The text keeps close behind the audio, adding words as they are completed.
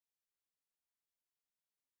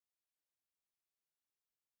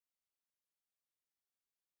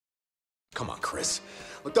come on, Chris.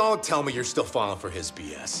 Look, don't tell me you're still falling for his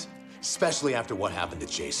BS. Especially after what happened to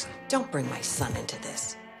Jason. Don't bring my son into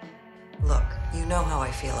this. Look, you know how I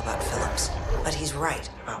feel about Phillips, but he's right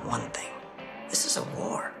about one thing. This is a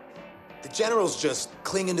war. The General's just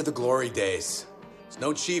clinging to the glory days. There's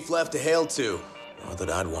no chief left to hail to. Not that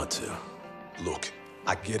I'd want to. Look,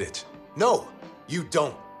 I get it. No, you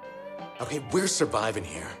don't. Okay, we're surviving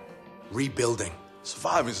here. Rebuilding.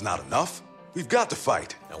 Surviving's not enough. We've got to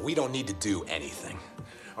fight. Now, we don't need to do anything.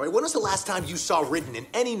 All right, when was the last time you saw Ridden in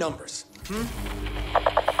any numbers?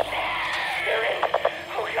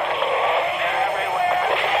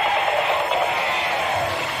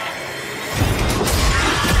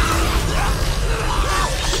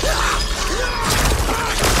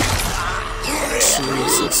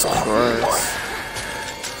 Jesus Christ.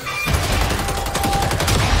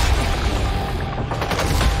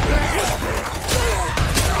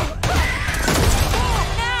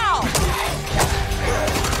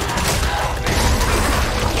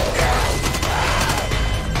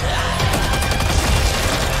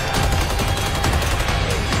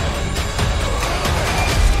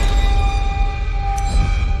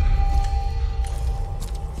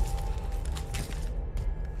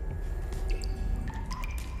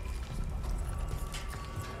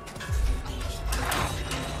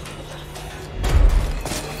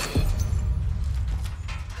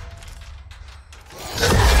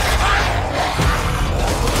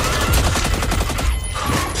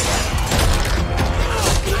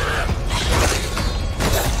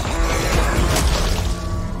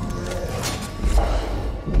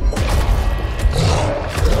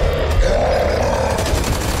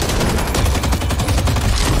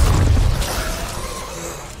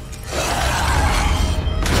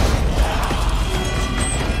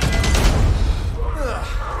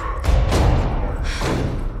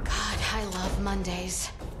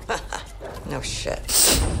 No shit.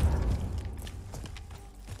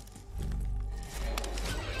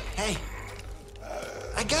 Hey,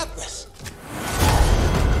 I got this.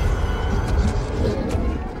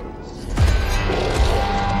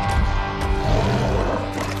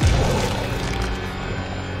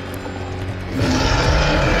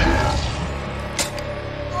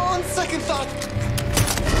 On second thought.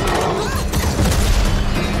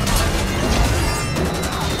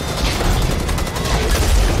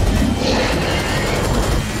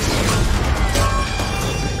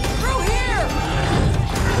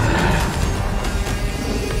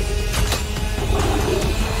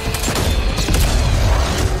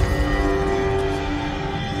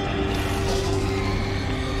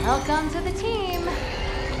 Welcome to the team.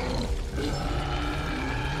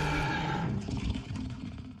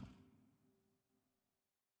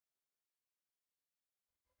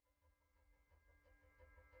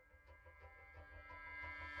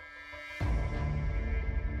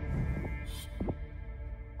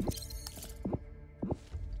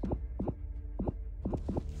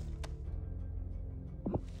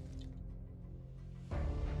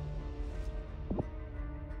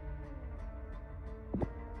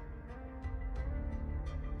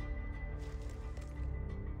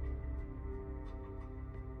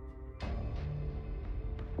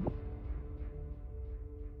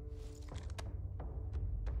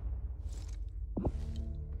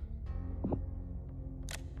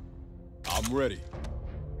 I'm ready.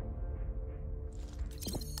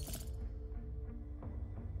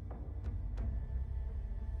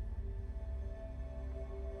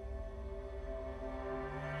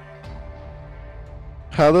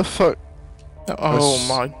 How the fuck? Oh Press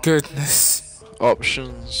my goodness.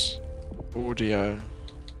 Options. Audio.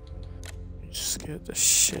 You scared the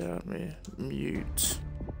shit out of me. Mute.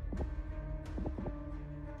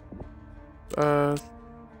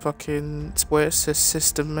 Fucking, where it says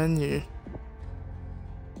system menu.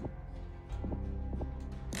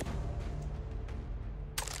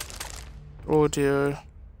 Audio.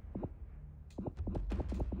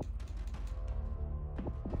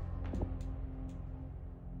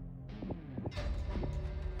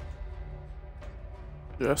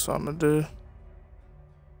 That's what I'm gonna do.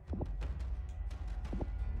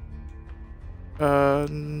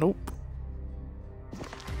 Nope.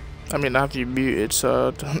 I mean, I have you muted, so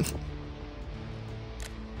I don't.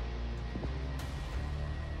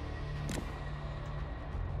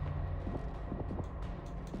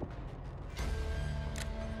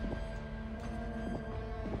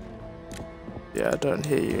 Yeah, I don't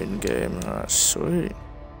hear you in game. Alright, sweet.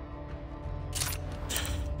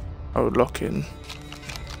 Oh, lock in.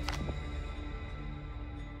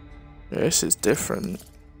 Yeah, this is different.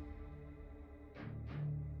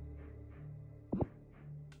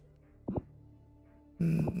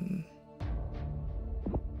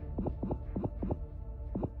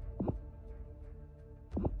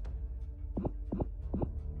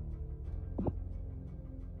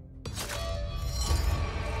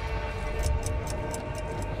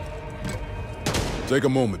 Take a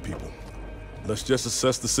moment, people. Let's just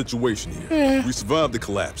assess the situation here. We survived the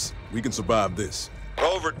collapse. We can survive this.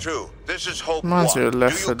 Rover 2, this is Hope Reminds 1. me of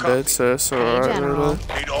Left Do 4 you Dead, copy? so it's alright, really.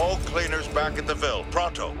 Need all cleaners back at the Ville.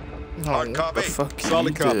 Pronto. Oh, Hard what copy. the fuck are you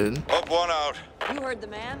Solid copy. doing? Hope 1 out. You heard the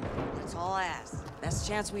man? That's all I ask. Best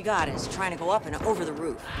chance we got is trying to go up and over the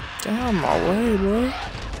roof. Get out of my way, bro.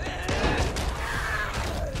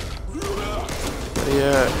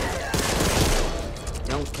 Yeah.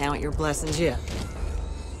 Don't count your blessings yet.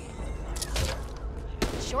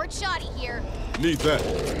 Short shotty here. Need that.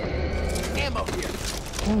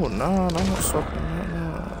 Oh, no, I'm not stopping that now.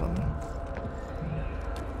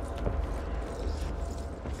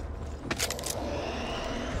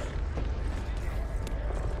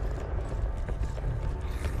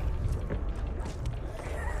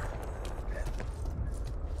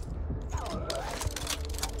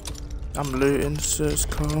 I'm looting, so it's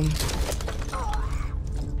calm.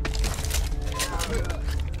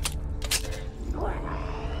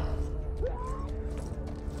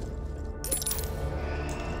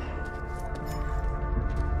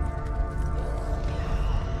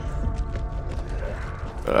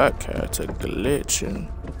 That character glitching.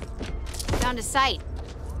 Found a sight.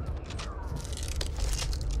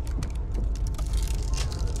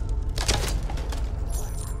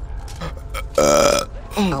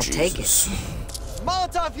 I'll take it.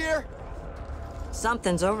 Molotov here!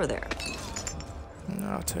 Something's over there.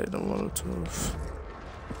 Nah, I'll take the Molotov.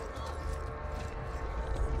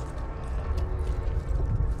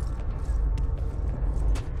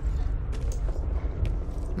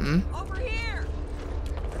 Over here!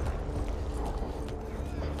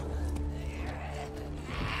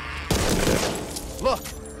 Look!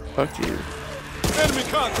 Fuck you. Enemy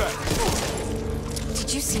contact!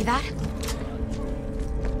 Did you see that?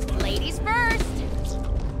 Ladies first.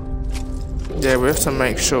 Yeah, we have to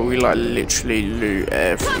make sure we like literally loot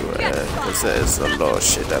everywhere, because there's a lot of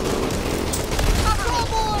shit that we will need.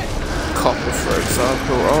 Copper, for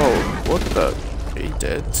example. Oh, what the? He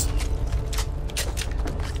dead.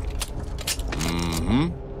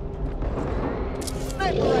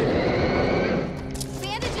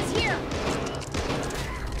 Bandages here.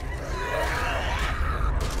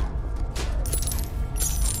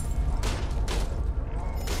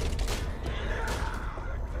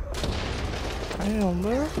 Damn,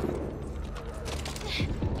 bro.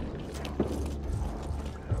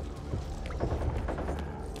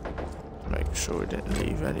 Make sure we didn't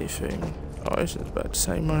leave anything. Oh, I was just about to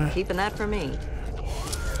say my. Keeping that for me.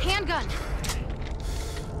 Handgun.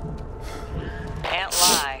 Can't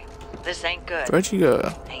lie. This ain't good. Where'd you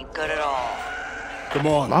go? Ain't good at all. Come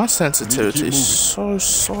on. My We sensitivity need to is so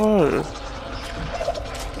slow.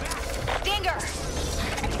 Dinger.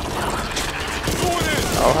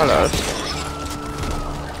 Oh, hello.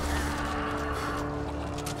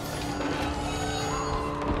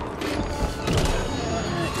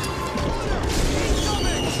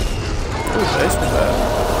 Ooh, basement there.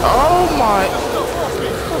 Oh my!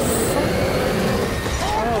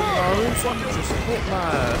 Oh no, someone just hit my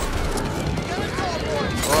ass.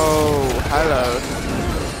 Oh, hello.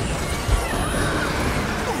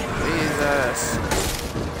 Jesus.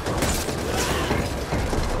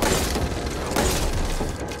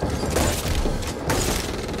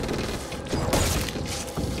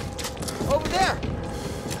 Over there!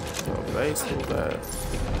 Got a baseball bat.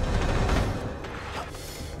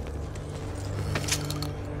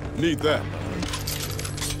 Need that.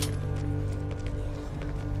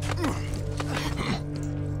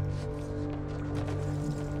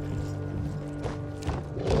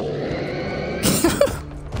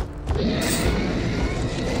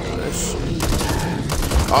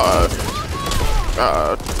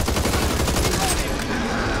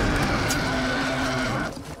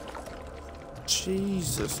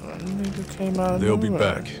 Jesus, man, nigga came out of They'll be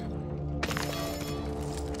nowhere. back.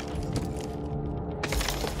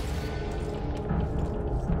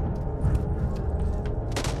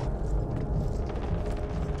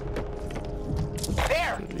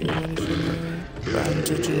 Leave anything there?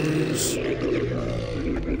 Bandages.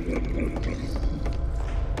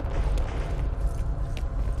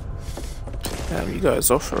 Damn, you guys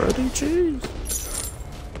off already? Jeez.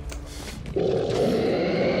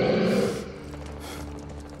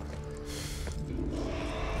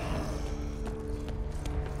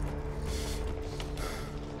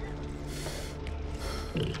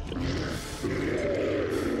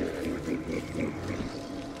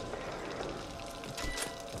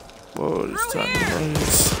 Whoa, this time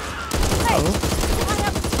is. I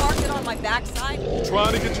have a target on my backside.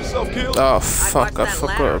 Trying to get yourself killed? Oh fuck, I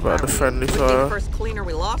forgot about the friendly fire. First cleaner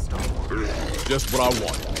we lost. Just what I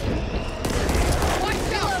wanted.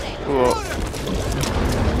 What?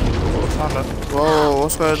 Whoa,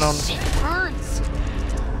 what's going on? Shit burns.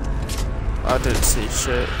 I didn't see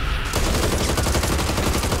shit.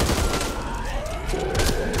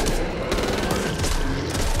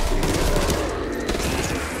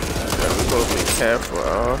 Yeah, we gotta be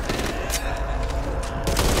careful.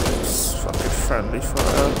 It's fucking friendly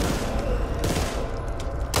fire.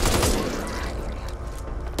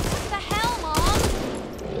 What the hell, Mom?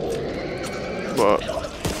 What?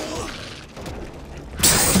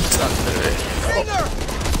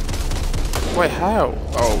 Wait, how?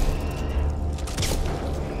 Oh.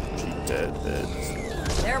 She dead,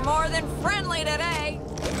 bitch. They're more than friendly today.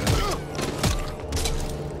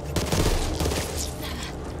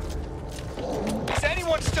 Is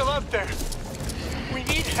anyone still out there? We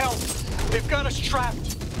need help. They've got us trapped.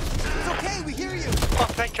 It's okay, we hear you. Oh,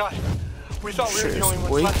 thank God. We thought we were the only ones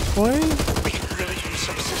Wait, left. wait. We could really use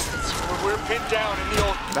some assistance. We're pinned down in the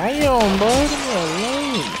old... Damn, bro, leave me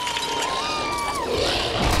alone.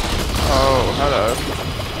 Oh, hello.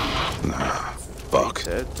 Nah, fuck.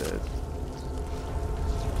 Dead.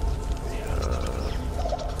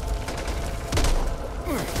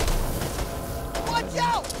 Watch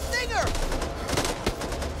out! Stinger!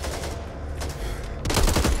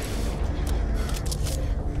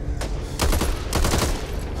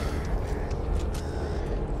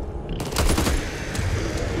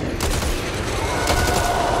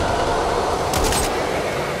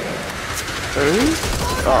 Who?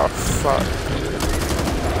 Oh, fuck.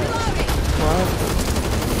 What?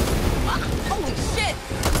 Holy shit!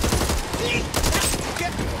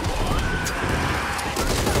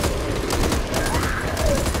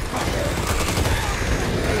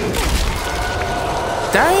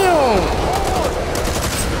 Damn!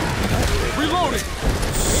 Reloading!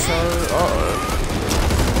 So,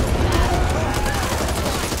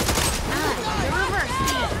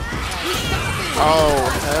 oh,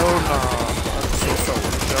 hell no. I just saw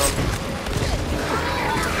someone jump.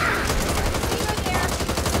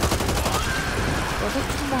 Brother,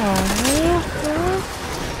 come on, man.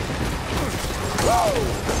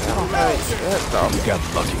 Oh, shit, no. You got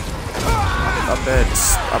lucky. I'm beds.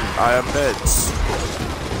 I am beds.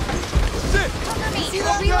 Cover me.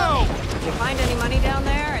 I'll reload. If you find any money down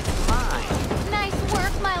there, it's mine. Nice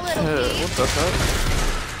work, my little What pea. the heck?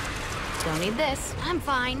 Don't need this. I'm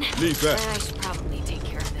fine. Need that. I should probably take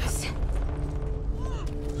care of this.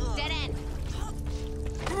 Dead end.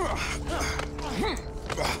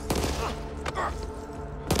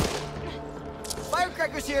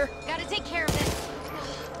 Firecrackers here! Gotta take care of this.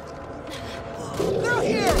 They're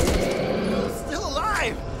here! Still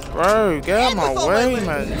alive! Bro, get out of with my all way, my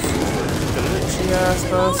man. Glitchy ass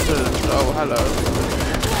person. Oh, hello.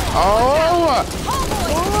 Oh!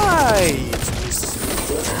 Why?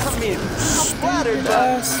 I mean, I'm flattered,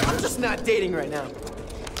 but I'm just not dating right now.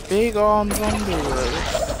 Big arm zombie, bro.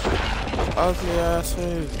 Ugly ass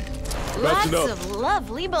food. Lots it up. of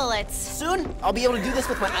lovely bullets. Soon, I'll be able to do this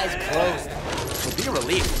with my eyes closed. It'll be a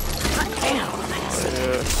relief. Damn,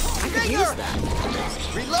 I could use that.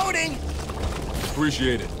 Reloading!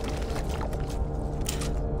 Appreciate it.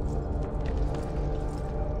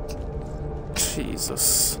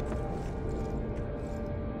 Jesus.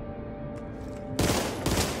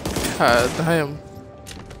 God damn.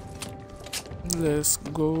 Let's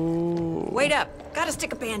go. Wait up. Gotta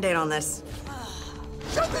stick a band-aid on this.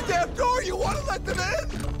 Shut the damn door! You want to let them in?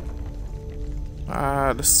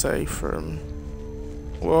 Ah, the safe room.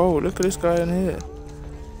 Whoa, look at this guy in here.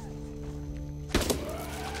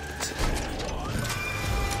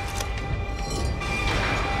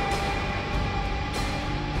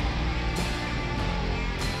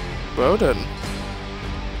 Well then.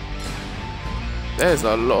 There's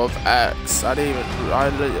a lot of acts. I didn't even.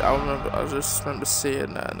 I just remember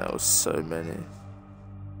seeing that, and there was so many.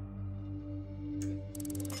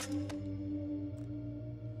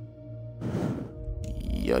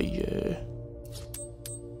 Yeah.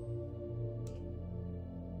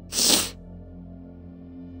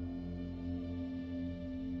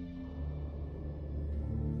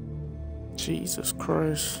 Jesus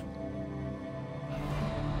Christ.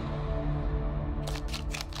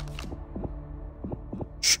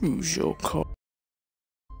 Choose your car.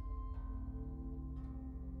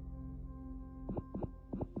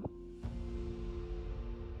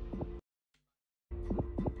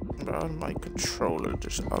 But my controller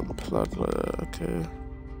just unplugged. Okay.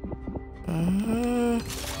 I don't know.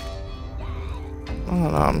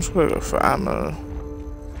 I'm just gonna go for ammo.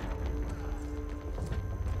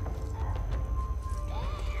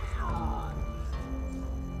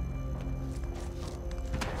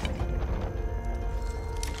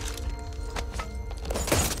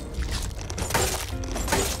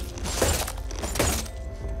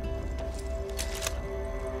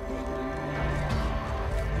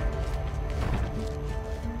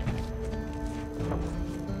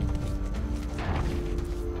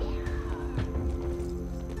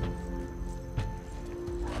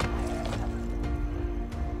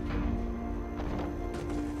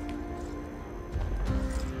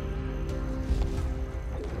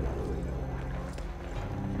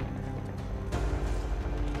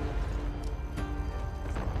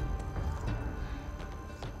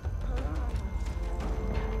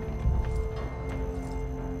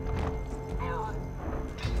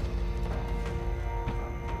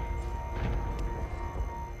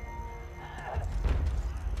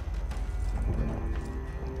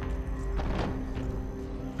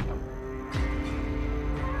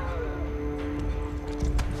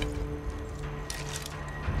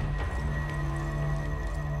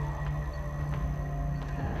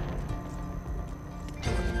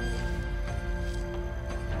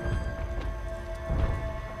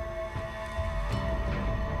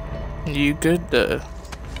 You good though?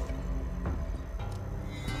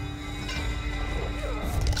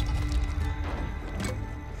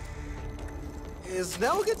 Is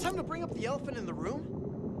now a good time to bring up the elephant in the room?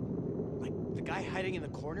 Like the guy hiding in the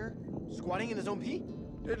corner, squatting in his own pee?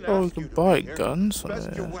 Didn't Oh, you ask can you to buy be here. guns on Best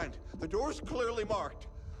you there. went. The door's clearly marked.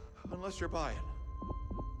 Unless you're buying.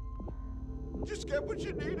 Just get what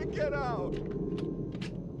you need and get out.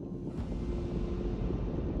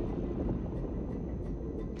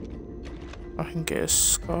 I can get a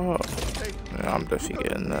scarf. Yeah, I'm definitely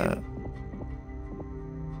getting that.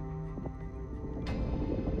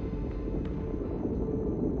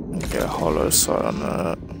 Get a hollow sight on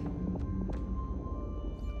that.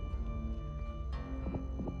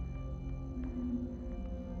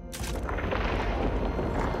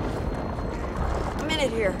 A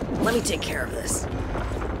minute here. Let me take care of this.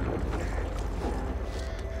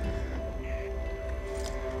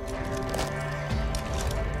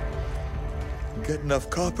 Get enough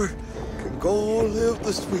copper, can go live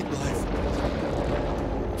the sweet life.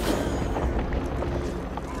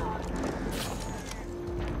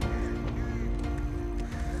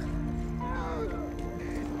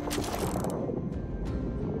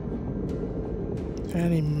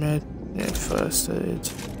 Any med, yeah, first aid.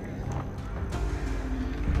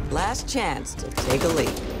 Last chance to take a leak.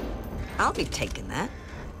 I'll be taking that.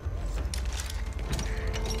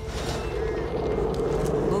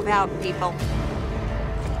 Move out, people.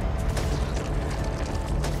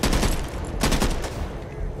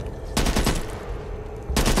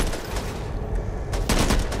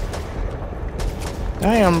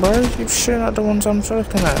 Damn, bro, you're shooting at the ones I'm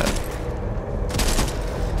looking at.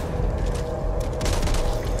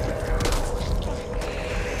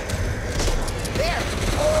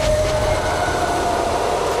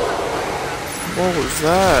 What was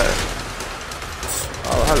that?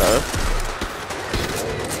 Oh, hello.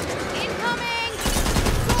 Incoming!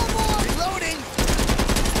 Reloading!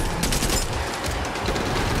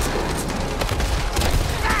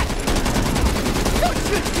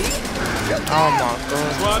 Oh my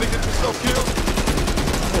god. Trying to get yourself killed?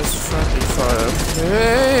 There's friendly fire.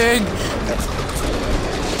 Hey!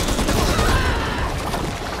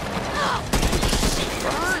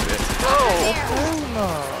 Oh, hell no.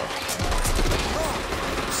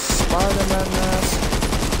 Spider-Man mask.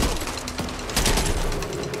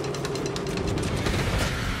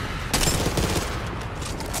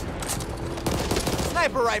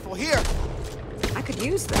 Sniper rifle here! I could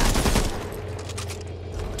use that.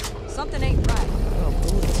 Something ain't right.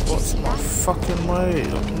 What's my fucking way?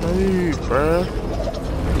 Move, bruh.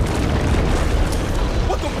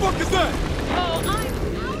 What the fuck is that?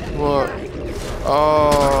 What?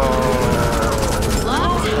 Oh.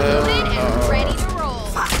 Loaded and ready to roll.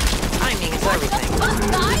 Timing is everything. Fuck,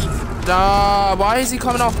 guys! Nah, why is he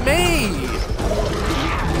coming off me?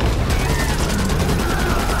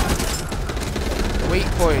 Weak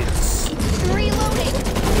points. Reloading.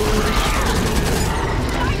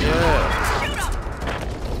 Yeah.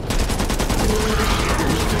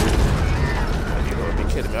 You gotta be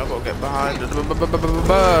kidding me. I gotta get behind the. Mom,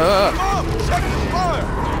 check the fire!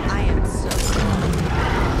 I am so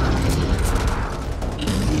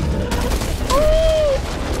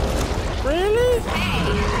Really? Hey,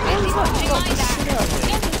 at least watching my back.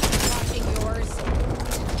 Watching yours.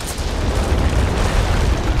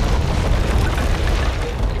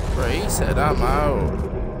 Bro, he said I'm out.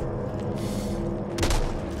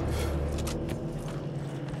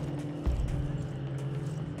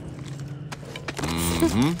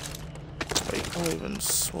 But you can't even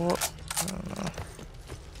swap. I don't know.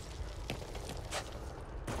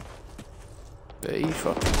 Yeah, he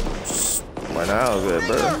fucking just went out of there,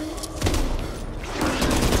 bro.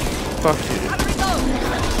 Fuck you.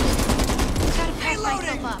 Gotta pack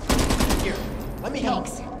myself up. Here, let me help.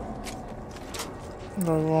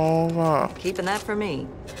 No wrong with that. keeping that for me.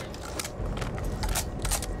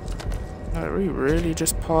 Like, we really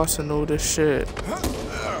just passing all this shit.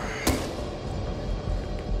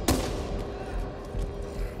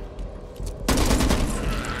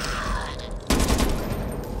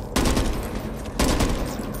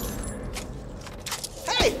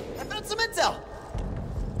 Hey! I found some intel!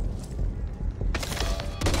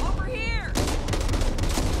 Over here!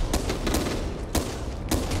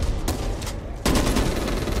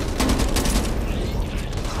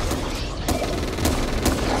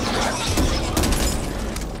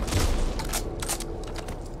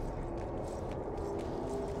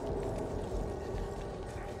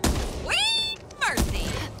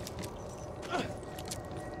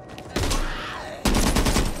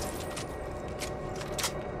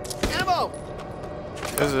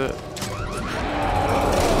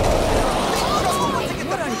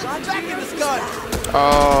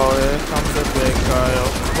 Oh, here comes the big guy,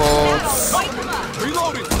 of course.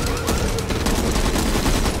 Reloading!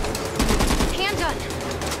 Handgun.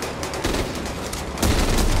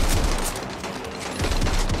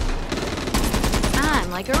 I'm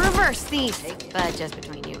like a reverse thief, but just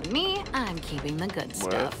between you and me, I'm keeping the good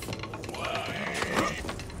stuff.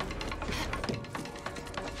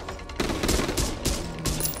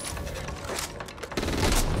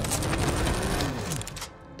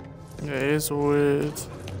 It is weird.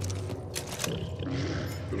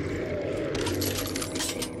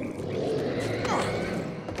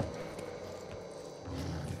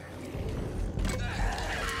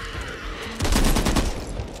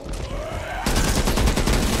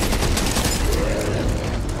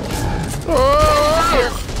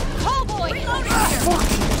 Oh boy!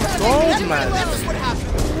 God, man.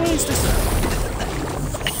 What is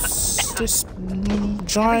this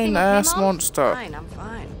giant ass monster? Fine, I'm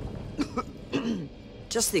fine.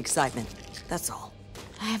 Just the excitement. That's all.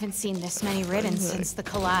 I haven't seen this many ridden since the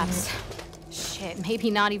collapse. Shit,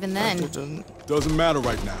 maybe not even then. Doesn't matter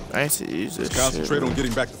right now. I need to use this. Concentrate on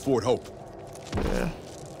getting back to Fort Hope. Yeah.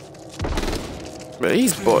 But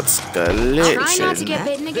these bots glitching. Try not to get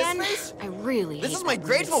bitten again. I really hate This is my that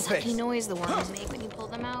grateful weird sucky face. noise the worms make when you pull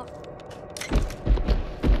them out.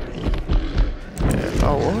 Yeah.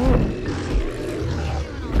 Oh, what?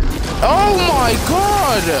 Oh my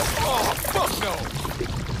god! Oh, fuck no!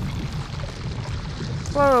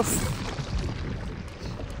 What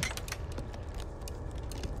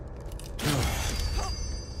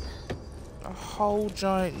a whole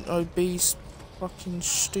giant, obese, fucking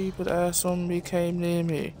stupid ass zombie came near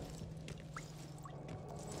me.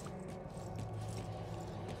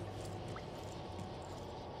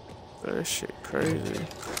 That shit crazy.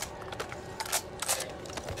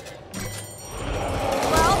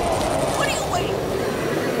 Well, what are you waiting?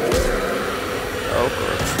 Oh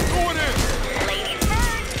god. Going in!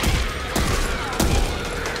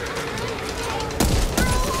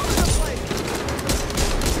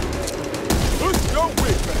 Let's go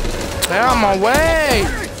with that! Get out of my way!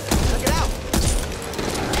 Check it out.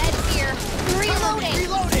 Ed's here. Reloading.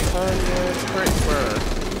 Reloading. Oh yeah, quick bird.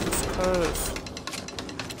 Jesus Christ.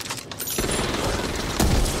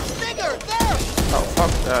 Bigger. There. Oh,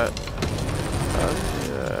 fuck that. Oh,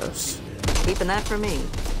 yes. Keeping that for me.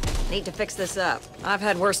 Need to fix this up. I've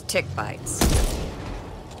had worse tick bites.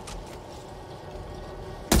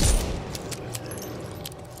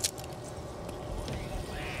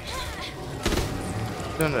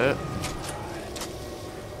 Isn't it?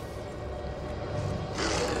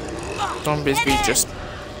 Zombies be just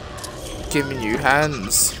giving you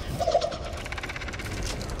hands.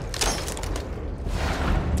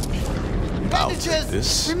 Bandages.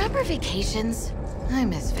 This? Remember vacations? I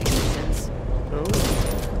miss vacations. Oh.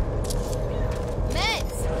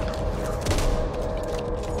 Meds.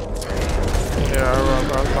 Yeah, I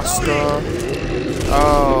must go.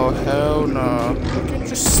 Oh, hell no. Look at you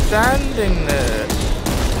just standing there.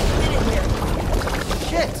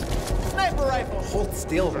 Shit. Sniper rifle. Hold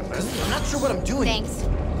still, because I'm not sure what I'm doing. Thanks.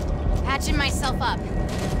 Patching myself up.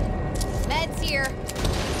 Meds here.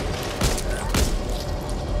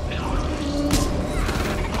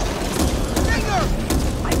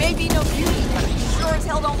 I may be no beauty, but I sure as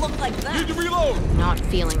hell don't look like that. Need to reload! Not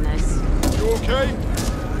feeling this. You okay?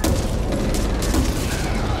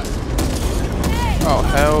 Oh,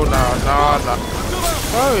 hell no, no, no.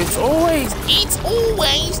 Bro, it's always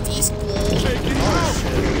these Ammo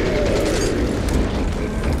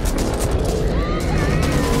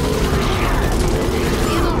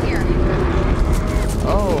here.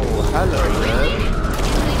 Oh, hello, man.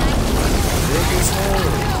 Big as hell.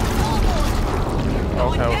 Oh,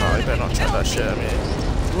 hell no, you better not try that shit at me.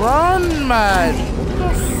 Run, man! What the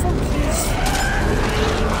fuck is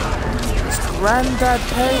this granddad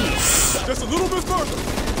pace? Just a little bit further!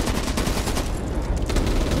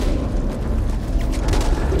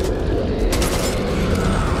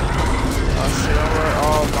 Oh shit, alright.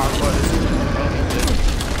 Oh my god, this is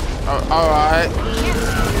oh, alright.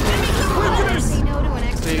 Say no to an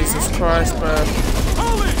extra Jesus med. Christ, bro.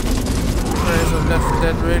 Players of Left 4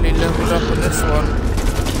 Dead really leveled up on this one.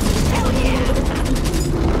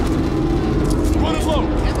 Run it low!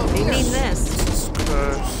 You need this. Jesus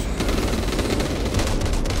Christ.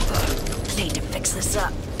 Need to fix this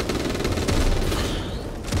up.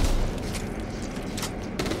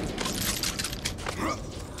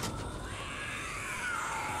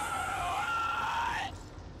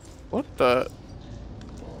 What the?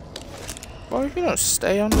 Why you not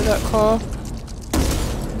stay under that car?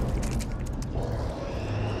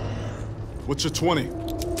 What's your 20?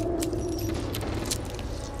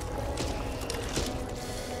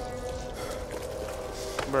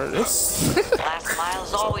 Bro, this. Last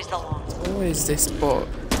mile's always the longest. Always this bot.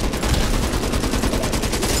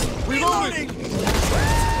 Reloading!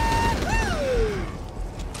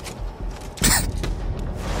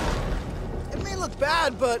 It may look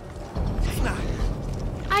bad, but it's not.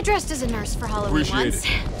 I dressed as a nurse for Halloween Appreciate once.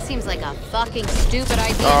 Seems like a fucking stupid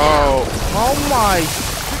idea. Oh, oh my.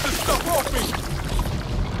 Get this stuff off me!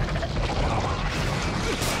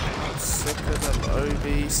 Sick of them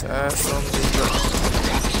obese ass on the.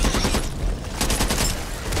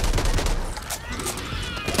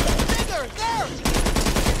 There!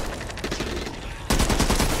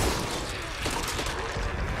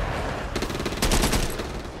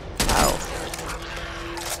 Ow.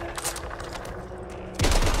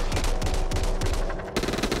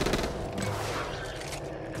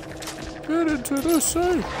 Get into the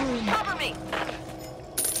safe room. Cover me!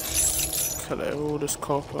 Collect all this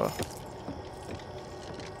copper.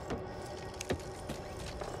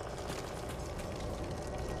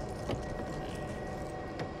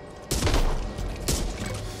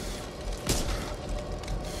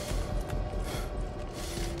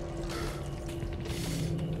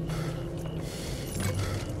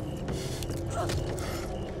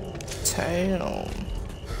 Damn.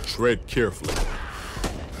 Tread carefully.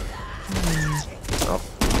 Oh,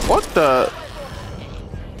 what the?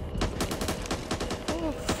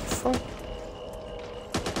 Oh, fuck.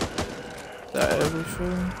 That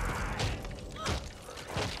everything?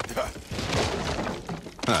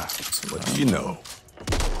 Huh. What do you know?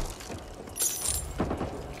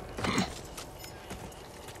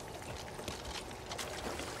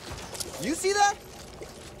 You see that?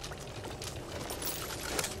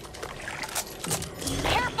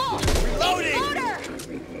 Careful! Reloading!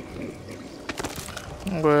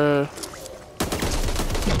 Where?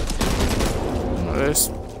 This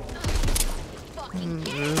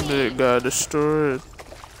big guy destroyed.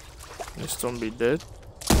 This don't be dead.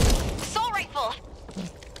 Assault rifle!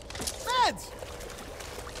 Reds!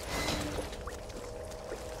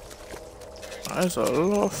 There's a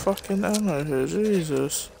lot of fucking ammo here,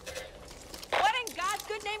 Jesus. What in God's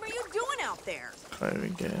good name are you doing out there? Can't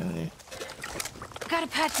even get any. Gotta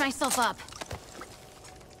patch myself up.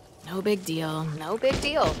 No big deal. No big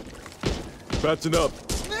deal. Patching up.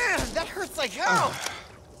 Man, that hurts like hell!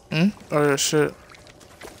 Hmm? Oh yeah, shit.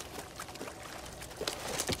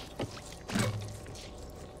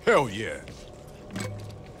 Hell yeah.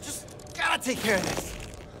 Just gotta take care of this.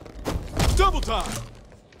 Double time.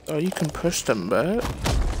 Oh, you can push them back.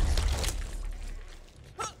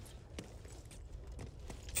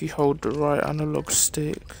 If you hold the right analog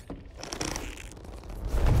stick.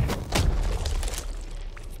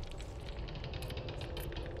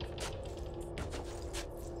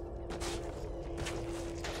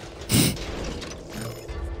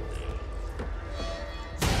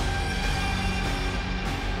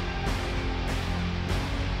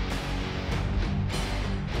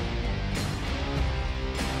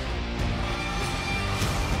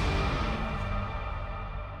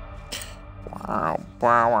 Wow,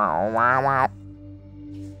 wow, wow, wow, wow.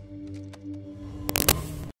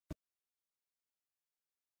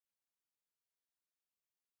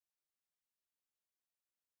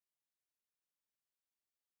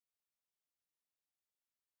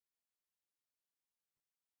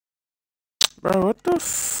 Bro, what the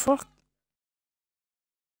fuck?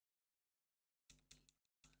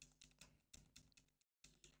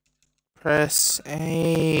 Press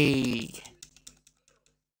A.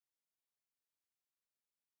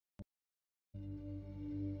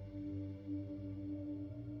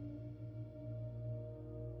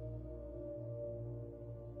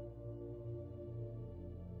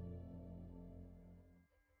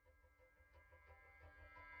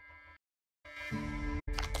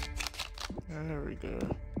 There we go.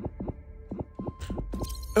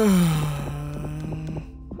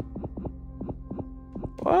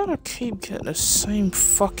 Why do I keep getting the same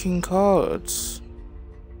fucking cards?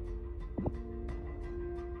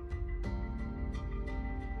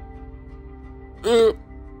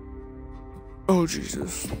 Oh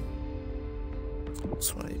Jesus.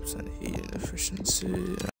 20% heating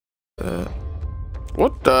efficiency.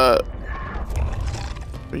 What the?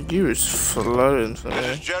 You is floating for me.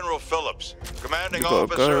 This is General Phillips, commanding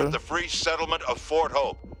officer at the Free Settlement of Fort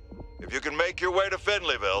Hope. If you can make your way to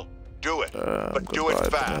Finleyville, do it. But do it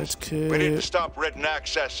fast. We need to stop Ridden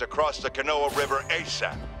access across the Kanoa River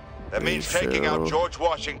ASAP. That means taking out George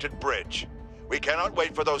Washington Bridge. We cannot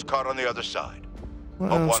wait for those caught on the other side.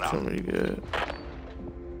 What else can we get?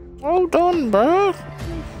 Hold on, bro.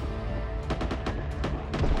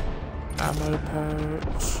 Ammo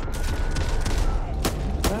pouch.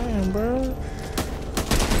 Damn, bro.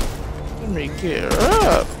 Let me get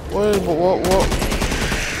up. What?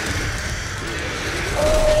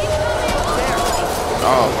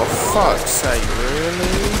 Oh, for fuck's sake,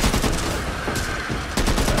 really?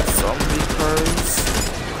 Zombie crows.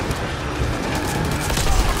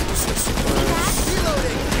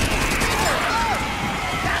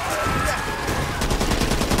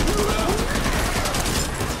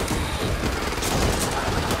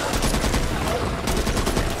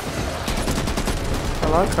 I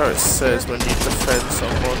like how it says when you defend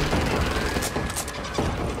someone.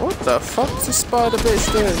 What the fuck is this spider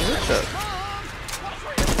bitch doing? What the?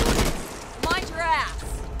 Mind your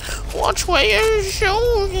ass. Watch where you're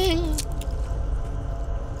shooting.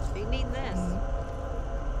 You need this.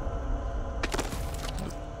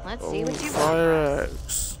 Let's see what you got. Fire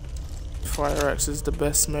axe. Fire axe is the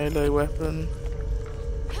best melee weapon.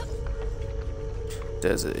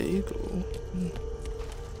 Desert Eagle.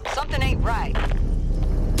 Something ain't right.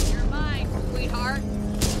 You're mine, sweetheart.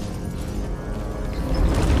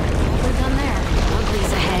 We're done there.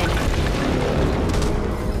 Ugly's ahead.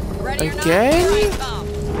 Ready or Again? not?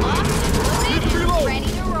 Ready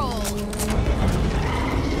to roll.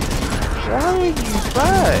 Why are you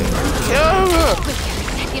back? Kill her!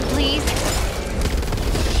 Second, please.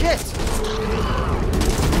 Shit!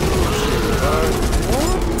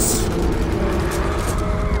 What?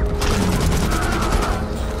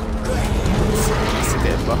 Let's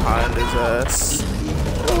get behind his ass.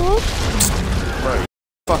 Bro, you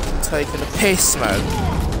fucking taking a piss, man.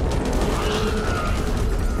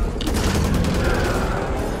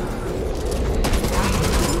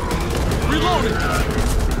 Reloading!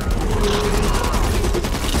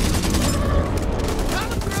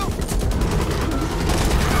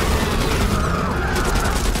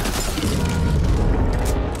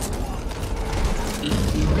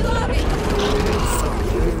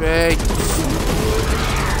 Moving.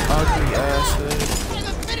 Ugly ass.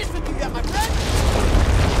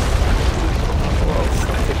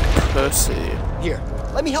 Pussy. Here,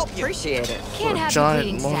 let me help you. Appreciate it. Can't have giant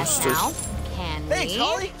you beating monster. Seth now, can Thanks, we?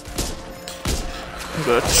 Holly. I'm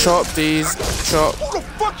gonna chop these. Chop. Who the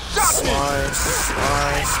fuck shot me? Slice.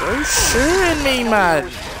 Slice. Why are you shooting me, man?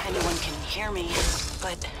 Anyone can hear me,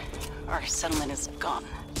 but our settlement is gone.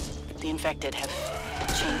 The infected have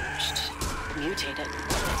changed, mutated.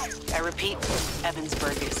 I repeat,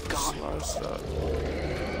 Evansburg is gone. Slice that.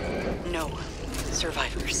 No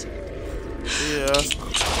survivors. Yeah.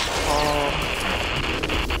 Oh.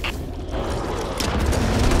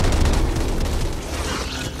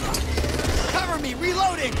 Cover me,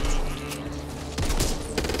 reloading.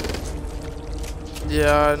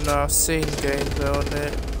 Yeah, no, I've seen gameplay on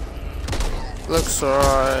it. Looks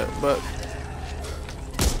alright, but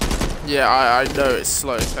yeah, I know it's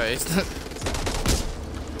slow paced.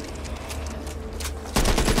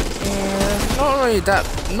 Yeah,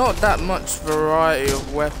 not that much variety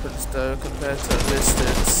of weapons though compared to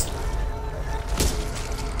Distance.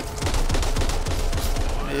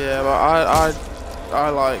 Yeah, but I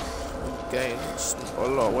like games a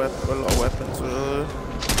lot of weapons.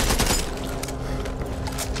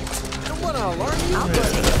 Don't wanna alarm you. I'll go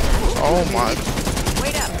take it. Oh my!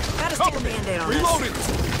 Wait up. Gotta stick a band-aid on Reloading! this.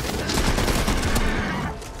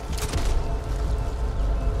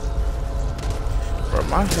 Bro,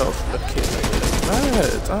 my health looking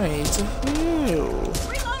bad. I need to heal.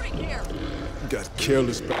 Reloading here. Got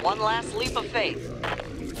careless. One last leap of faith.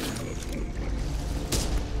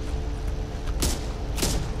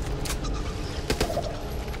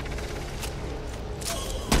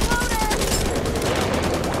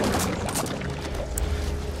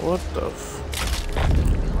 What the f?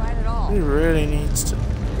 Right at all. He really needs to.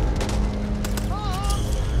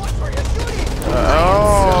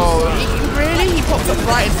 He popped up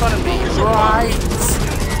right in front of me. Right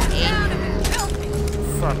in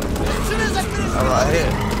front of me. Alright,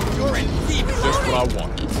 here. That's what I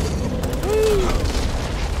want.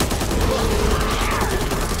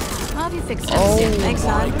 I'll have you fix it. Oh Thanks, my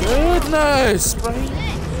hon. goodness, bro.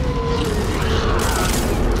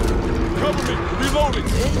 Cover me! Reloading!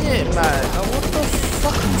 In it, man. Oh, what the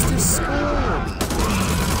fuck is this spawn?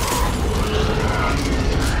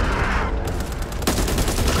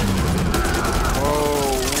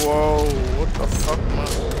 Whoa, what the fuck,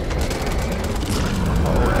 man?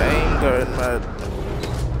 Oh, aim going mad.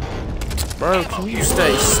 Bro, can you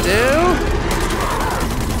stay still?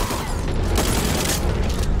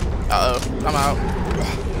 Uh-oh, I'm out.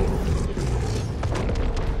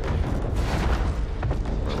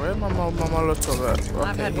 Where's my Molotov at? Okay,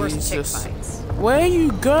 I've had worse he's tick just... bites. Where are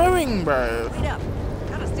you going, bro? Wait up.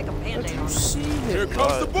 Gotta stick a band-aid on this. See Here it,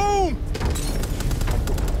 comes the boom!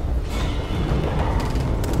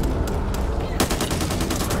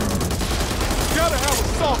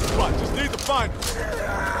 soft spot. Just need to find him.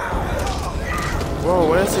 Whoa,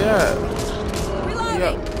 where's he at?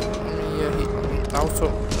 Reloading. Yeah, I'll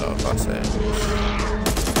talk. No, that's it.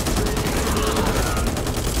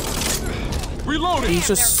 Reloading. He's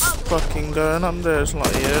just fucking going up there. It's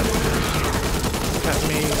like, yeah. Look at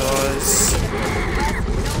me, guys.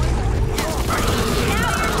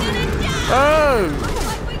 Oh!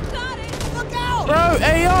 Bro,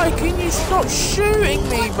 AI, can you stop shooting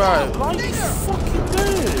me, bro? Like you fucking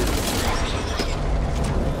dude.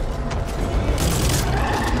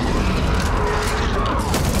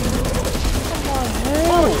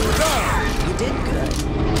 You did good.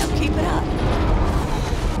 Now keep it up.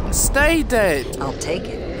 Stay dead. I'll take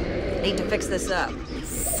it. Need to fix this up.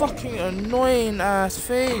 Fucking annoying ass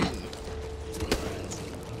thing.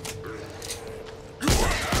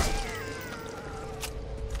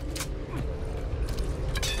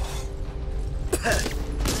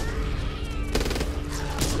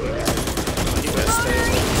 You better stay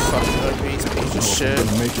away, you fucking obese piece of shit.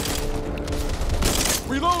 Make it.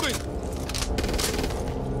 Reloading.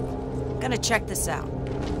 Gonna check this out.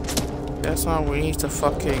 That's why we need to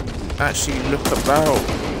fucking actually look about.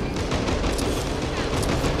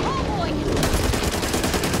 Oh boy!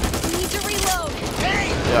 Need to reload.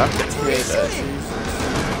 Yeah, I can hear that.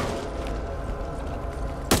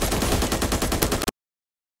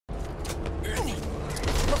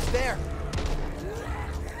 Look there.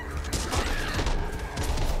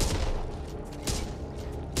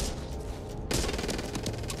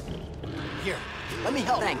 Here, let me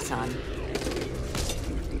help. Thanks, hon.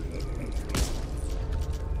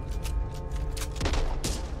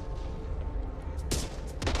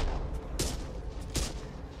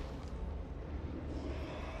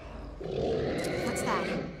 What's that?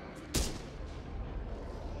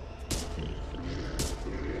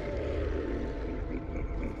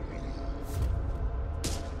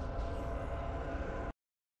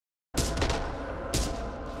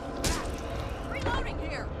 Reloading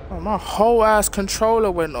here. Oh, my whole ass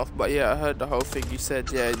controller went off, but yeah, I heard the whole thing you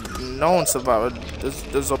said. Yeah, no one survived.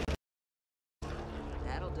 There's a.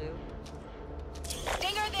 That'll do.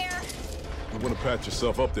 Stinger there. You want to patch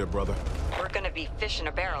yourself up there, brother. We're gonna be fish in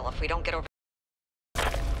a barrel if we don't get over.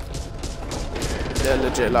 They're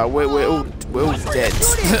legit, like we're all dead.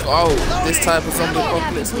 Oh, this type of zombie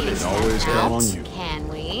apocalypse will Always count on you. Can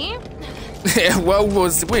we? Yeah, well, we're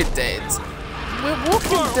dead. We're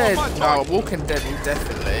Walking Dead. No, Walking Dead, we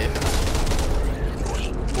definitely.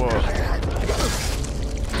 What?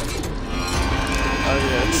 Oh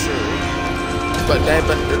yeah, true. But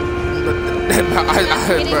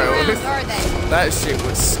bro, that shit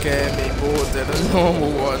would scare me more than a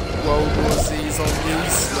normal one. World War Z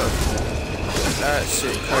zombies. That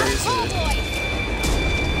shit crazy.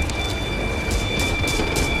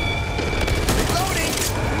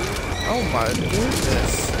 Oh my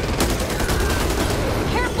goodness.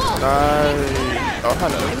 Careful! Oh,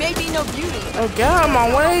 hello. It may be no beauty. Oh, get out of my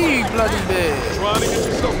way, you bloody bitch. Trying to get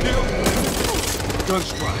yourself killed? Gun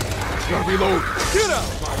strike. Gotta reload. Get out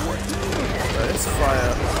of my way. It's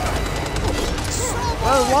fire.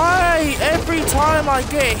 Oh, why every time I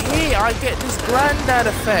get hit, I get this granddad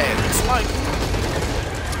effect? It's like.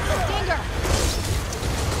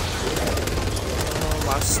 Oh,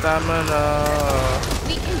 my stamina.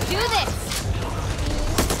 We can do this!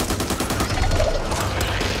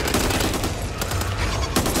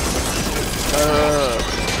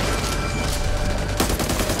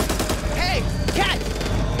 Hey, cat!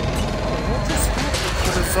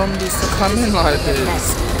 For the zombies to come in like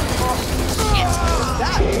this.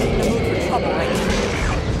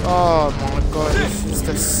 Oh my god, this is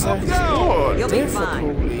the second. What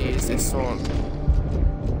difficulty is this on?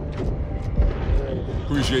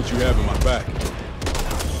 Appreciate you having my back.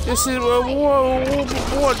 This is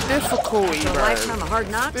what difficulty, A bro. lifetime of hard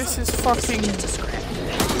knocks? This is fucking.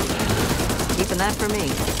 Keeping that for me.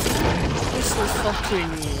 This is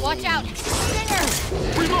fucking Watch out! Stinger!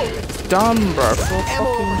 dumb, bro. For a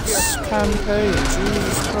fucking campaign,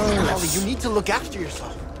 Jesus Ellie, Christ. you need to look after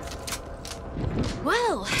yourself.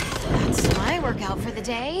 Well, that's my workout for the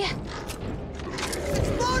day.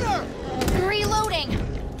 Exploder! Reloading!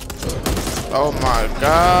 Oh my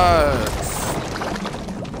god.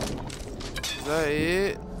 Is that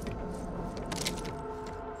it?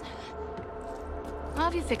 I'll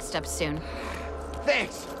have you fixed up soon.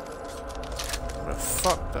 Thanks. Bro,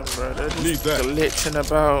 fuck them, bro. They're just glitching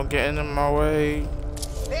about, getting in my way.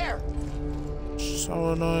 There.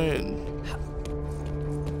 So annoying.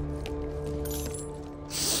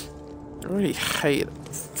 I really hate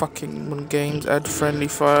fucking when games add friendly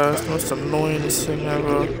fire. It's the most annoyingest thing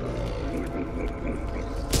ever.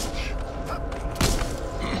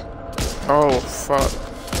 Oh, fuck.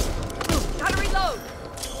 Gotta reload.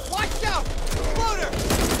 Watch out! Floater!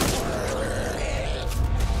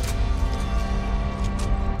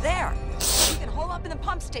 There. You can hole up in the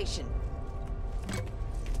pump station.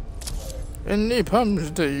 In the pump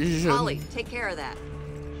station. Ollie, take care of that.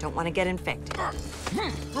 Don't want to get infected.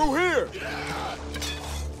 Through here!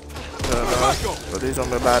 But these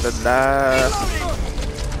zombies about to die.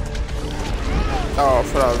 Oh, I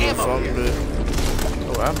thought I was a zombie.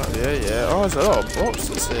 Oh, ammo. Yeah, yeah. Oh, there's a lot of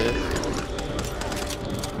boxes here.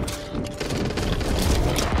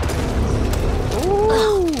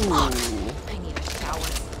 Ooh. I need a shower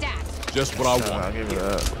stat. Just what I want. I'll give you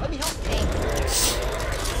that. Let me help.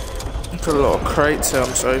 Look at a lot of crates here I'm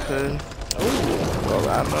just opening. Ooh, a lot of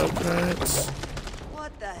ammo crates.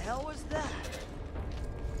 What the hell was that?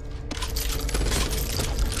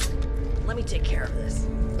 Let me take care of this.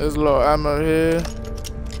 There's a lot of ammo here.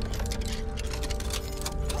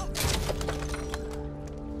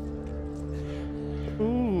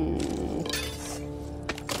 Ooh.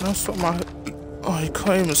 That's what my... Oh, you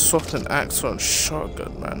can't even swap an axe on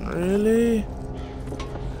shotgun, man. Really?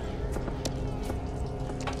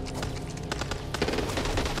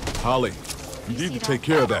 Holly, you need to take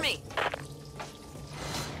care of that.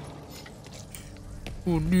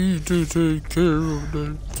 We need to take care of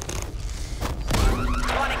that.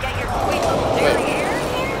 Want to get your sweet little derriere here?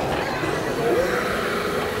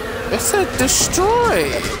 It said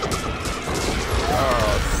destroy.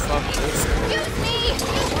 Oh, fuck this. Excuse me!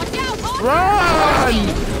 Watch out! Run!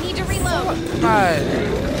 Need to reload. Right.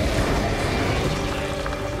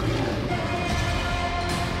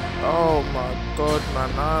 Oh my god,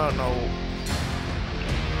 man, I don't know.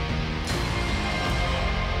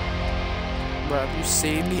 Bro, have you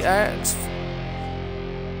seen the axe?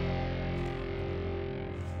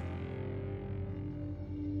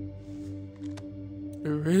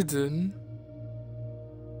 Ridden?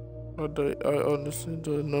 I honestly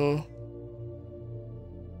don't know.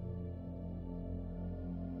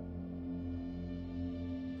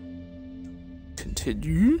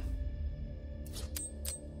 Continue?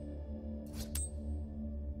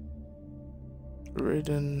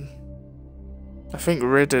 Ridden. I think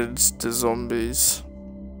Ridden's the zombies.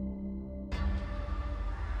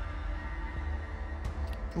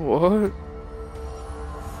 What?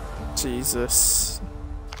 Jesus.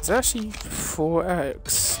 It's actually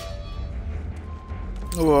 4x.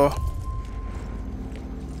 Well.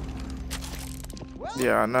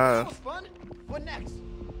 Yeah, I know. Fun? What next?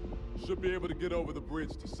 Should be able to get over the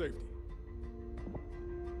bridge to safety.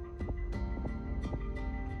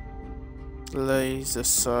 Laser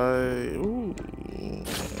sight. Ooh.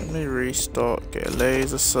 Let me restart. Get a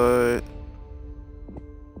laser sight.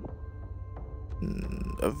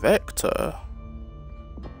 A vector.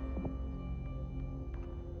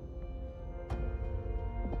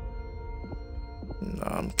 No,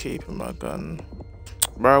 I'm keeping my gun.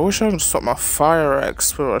 Bro, I wish I could stop my fire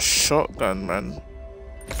axe with a shotgun, man.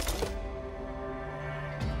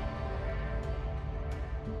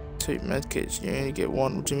 Two medkits, you only get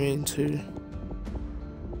one. What do you mean two?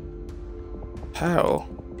 How?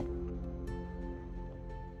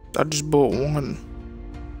 I just bought one.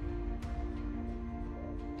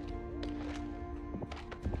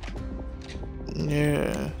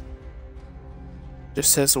 Yeah.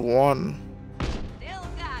 Just says one. Still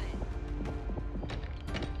got it.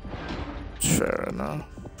 Fair enough.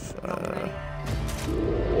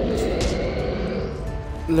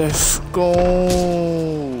 Let's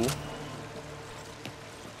go.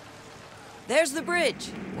 There's the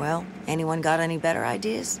bridge. Well, anyone got any better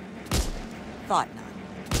ideas? Thought not.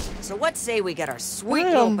 So what say we get our sweet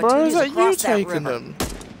little bro, is petunias that you across that taking river? them?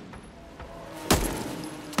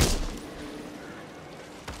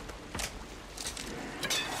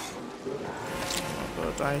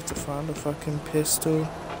 Oh god, I need to find a fucking pistol.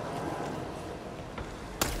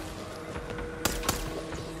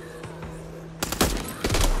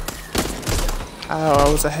 Ow,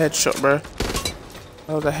 that was a headshot, bro.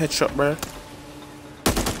 That was a headshot, bro.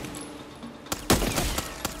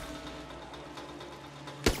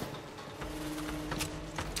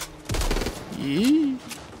 Yee.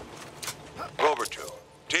 Rover 2,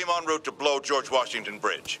 team en route to blow George Washington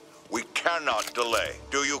Bridge. We cannot delay.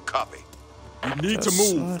 Do you copy? You need to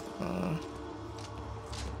move.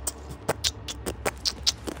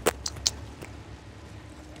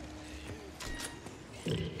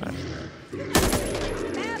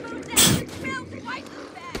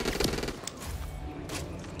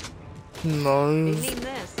 No. They need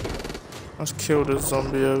this. Let's kill the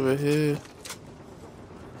zombie over here.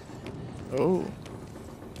 Oh.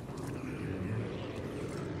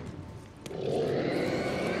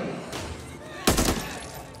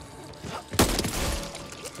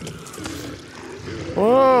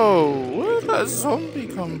 Whoa, where did that zombie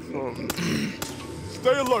come from?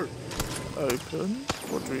 Stay alert. Open.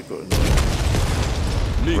 What do we got?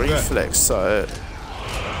 Need reflex sight.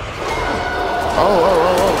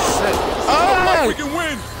 Oh, shit. Oh, we can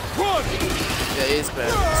win. Run. Yeah, it is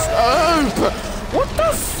bad. Oh, but what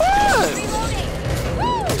the fuck?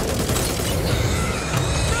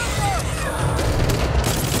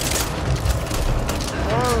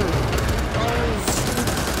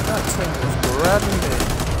 That thing was grabbing me.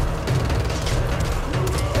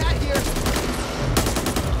 Back here.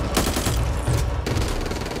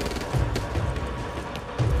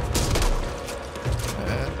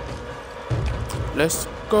 Let's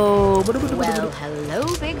go. Well, hello,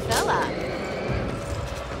 big fella.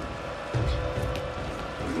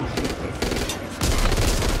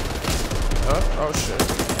 Oh shit.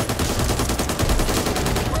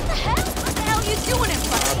 What the hell? What the hell are you doing in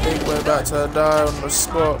front I of think we're about to die on the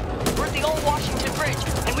spot. We're at the old Washington Bridge,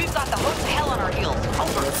 and we've got the host of hell on our heels.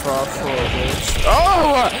 Over. We're far forward, bitch.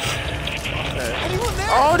 Oh! Okay. Anyone there?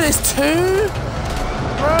 Oh, there's two?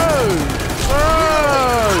 Bro! I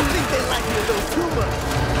think they like me a little too much.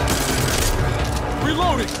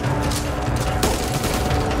 Reloading.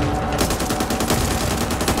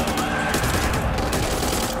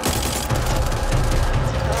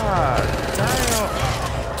 God damn.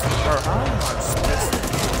 Bro, how am I supposed to...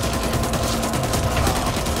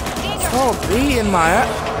 Oh, beating my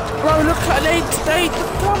ass. Bro, look at they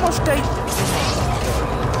how much they...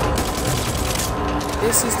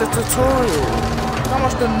 This is the tutorial. How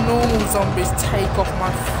much the normal zombies take off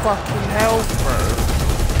my fucking health, bro.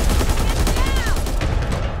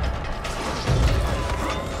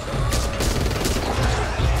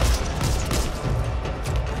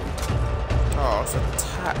 Oh, it's a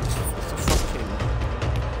tap. It's a fucking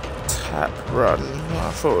tap run.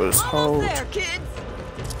 I thought it was hold. there, kids.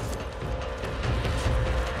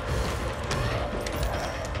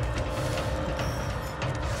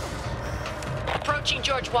 Approaching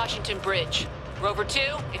George Washington Bridge. Rover 2,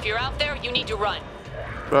 if you're out there, you need to run.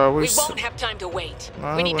 Bro, we won't have time to wait.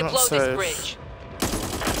 No, we need to blow safe. this bridge.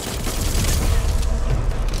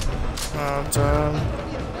 Oh, damn.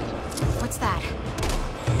 What's that?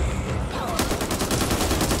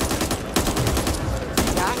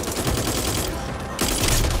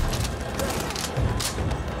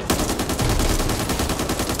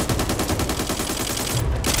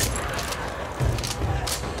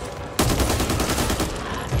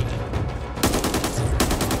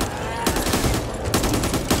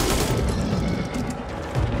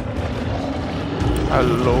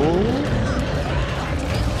 Hello?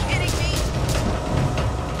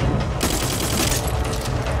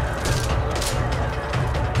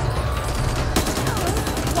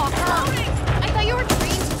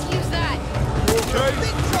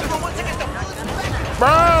 Bro,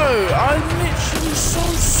 I'm literally so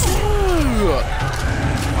slow.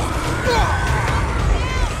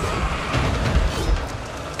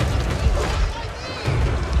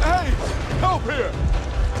 Hey, help here.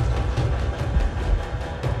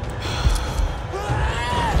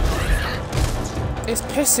 It's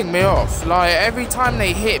pissing me off. Like, every time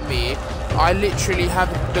they hit me, I literally have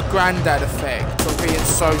the granddad effect of being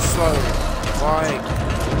so slow. Like...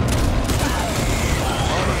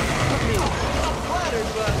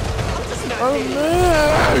 Oh no!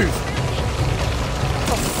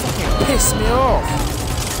 That fucking pissed me off.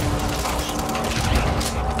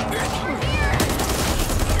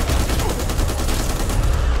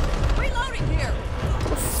 Reloading here. What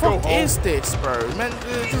the fuck is this, bro?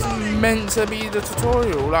 This is meant to be the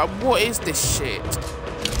tutorial. Like, what is this shit?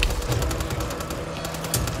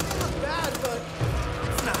 Bad, but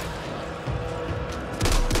it's not.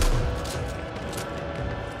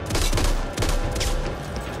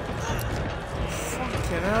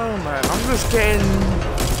 Fucking hell, man. I'm just getting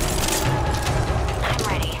I'm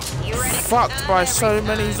ready. You ready? fucked by so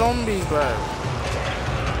many zombies, bro.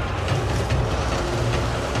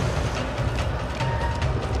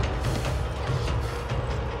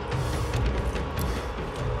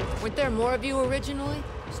 Weren't there more of you originally?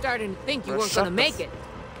 Starting to think you weren't gonna make it.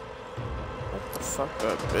 What the fuck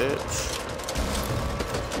up, bitch?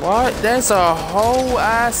 What? There's a whole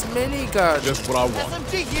ass minigun. Just what I want.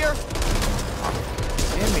 SMG here.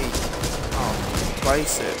 Gimme. Oh,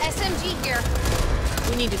 place it. SMG here.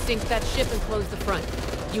 We need to sink that ship and close the front.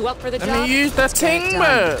 You up for the Let job? me use the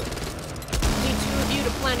timber. Need two of you to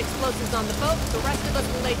plant explosives on the boat. The rest of us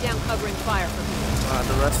will lay down covering fire for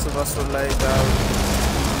people. The rest of us will lay down.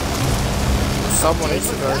 Someone needs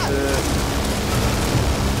to go do it.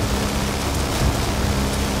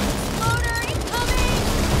 Loader incoming!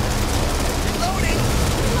 Reloading!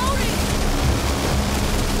 Reloading!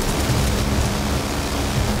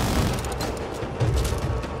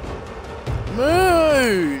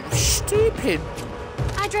 jumping?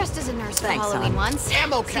 I dressed as a nurse for Thanks, Halloween hon. once.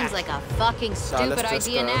 Ammo Seems cap. like a fucking stupid let's just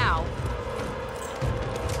idea go. now.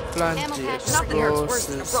 Plenty Ammo patch. Nothing hurts worse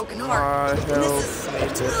than a explosives. broken My heart. health,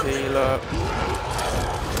 need to heal up.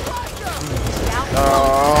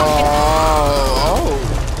 Oh.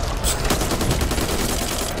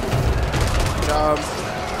 Jump.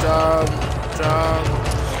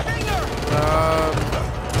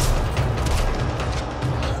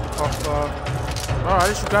 Hopper. Oh, I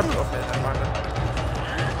just grabbed it off there, never mind.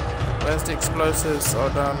 Where's the explosives? Oh,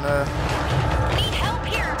 down there. Need help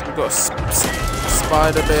here. We got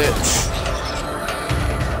spider bitch.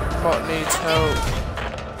 Pot needs help.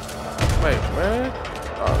 Wait, where?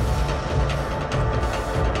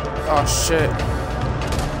 Oh shit.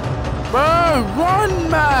 Bro, run,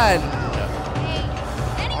 man!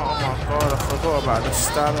 Oh my god, I forgot about the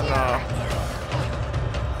stamina.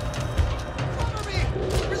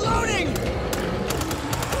 Reloading!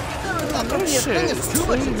 This shit is too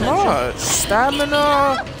much. Stamina.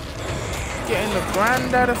 Getting the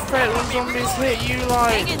granddad effect when zombies hit you,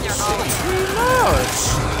 like, it's too much.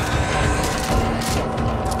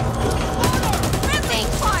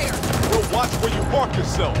 Well, watch where you park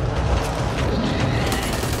yourself.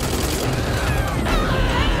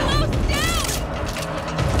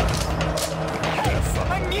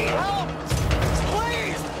 I need help!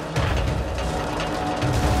 Please!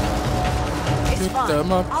 It's Pick fine.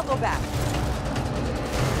 them up. I'll go back.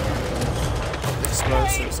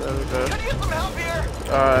 Explosives, there we go. Can you get some help here?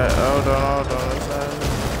 Alright, hold on.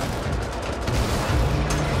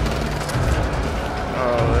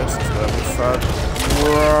 Oh, this is gonna be fun.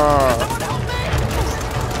 Whoa.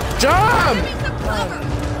 Jump!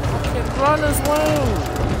 Fucking run as well.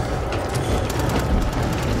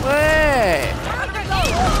 Where?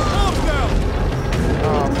 Oh,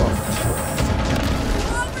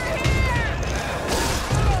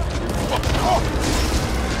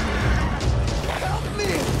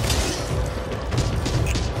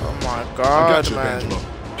 oh my god, I got you, man. Angelo.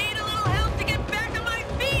 Need a little help to get back on my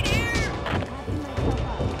feet here.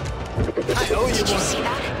 I owe you Did you one. see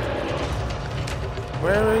that?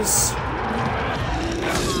 Where is...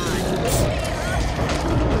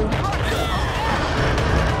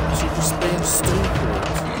 She just being stupid.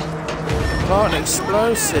 Plant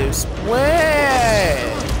explosives. Where?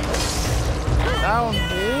 Down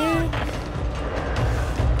here?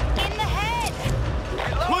 In the head.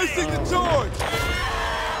 Placing the charge!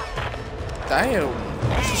 Damn.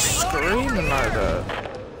 She's screaming like that.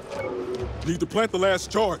 Need to plant the last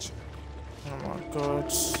charge. Oh my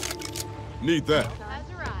god. Need that. Has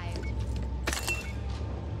arrived.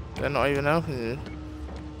 They're not even helping you.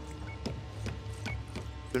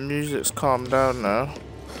 The music's calmed down now.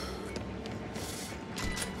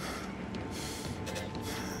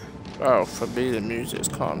 Oh, for me the music's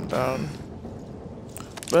calmed down.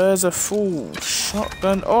 Where's a full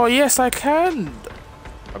shotgun? Oh yes, I can.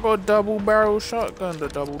 I got a double barrel shotgun. The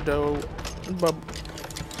double barrel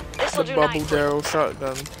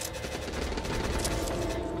shotgun.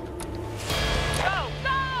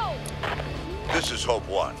 This is Hope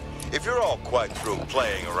 1. If you're all quite through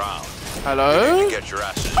playing around, Hello? you need to get your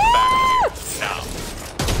asses back here now.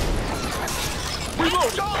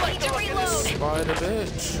 Spider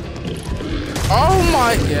bitch. Oh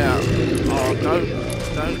my, yeah. Oh, don't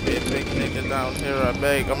be a big nigga down here, I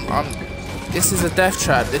beg. This is a death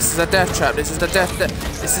trap. This is a death trap. This is a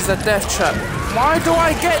death trap. Why do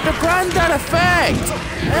I get the granddad effect?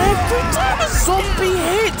 Every time a zombie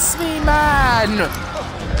hits me, man.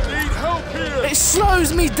 Need help here. It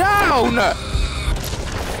slows me down.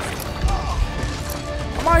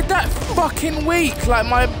 Am I that fucking weak? Like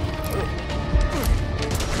my...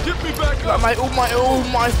 Get me back up. Like all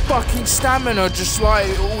my fucking stamina just like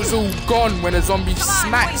it was all gone when a zombie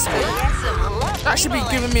smacks me. That should be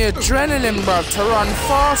giving me adrenaline, bruv, to run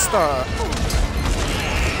faster.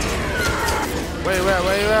 Where you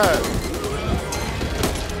at?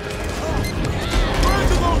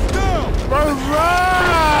 Bro,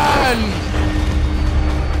 run!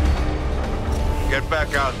 Get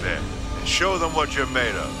back out there and show them what you're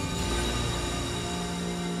made of.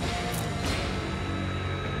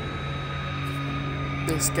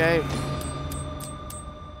 This game.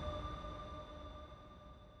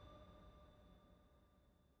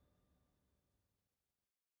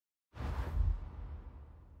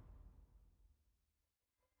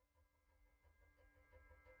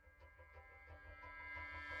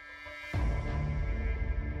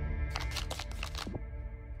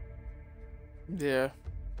 Yeah.